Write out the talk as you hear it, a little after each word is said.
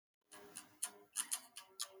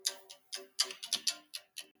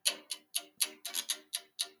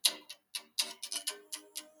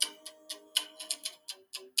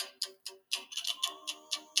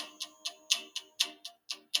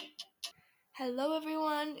Hello,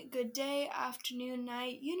 everyone. Good day, afternoon,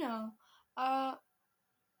 night. Uh,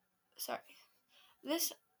 sorry.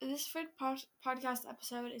 This podcast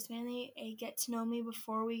episode is mainly a get to know me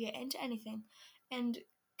before we get into anything, and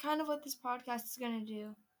kind of what this podcast is gonna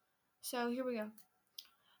do. So here we go.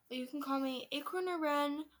 You can call me Acorn or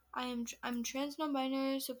Ren. I'm trans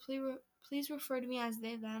non-binary, so please refer to me as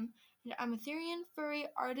they them. And I'm a Therian, furry,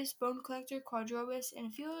 artist, bone collector, quadrobus, and a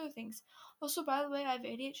few other things. Also, by the way, I have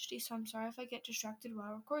ADHD, so I'm sorry if I get distracted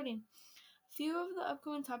while recording. A few of the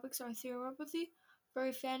upcoming topics are theoropathy,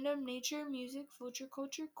 furry fandom, nature, music, vulture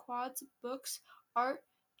culture, quads, books, art,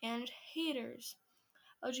 and haters,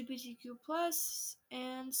 LGBTQ+,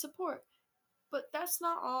 and support. But that's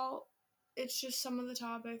not all. It's just some of the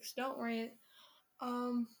topics. Don't worry.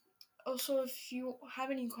 Also, if you have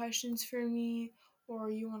any questions for me, or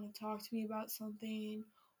you want to talk to me about something,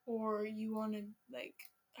 or you want to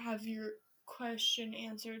have your question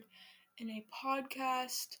answered in a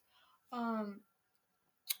podcast,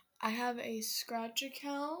 I have a Scratch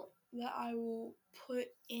account that I will put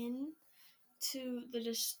in to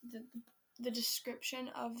the description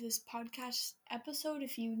of this podcast episode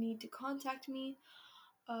if you need to contact me.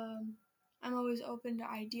 I'm always open to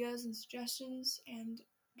ideas and suggestions. And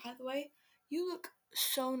by the way, you look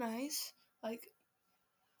so nice.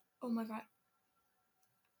 Oh my god,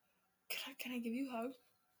 can I give you a hug?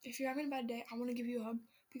 If you're having a bad day, I want to give you a hug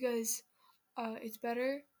because it's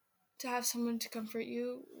better to have someone to comfort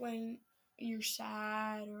you when you're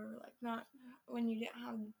sad or not when you didn't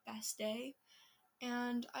have the best day.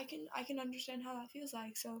 And I can understand how that feels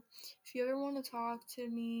like. So if you ever want to talk to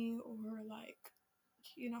me or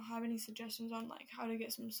have any suggestions on how to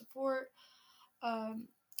get some support,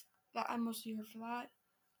 that I'm mostly here for that.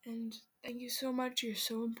 And thank you so much. You're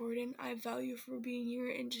so important. I value you for being here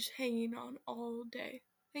and just hanging on all day.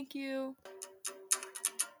 Thank you.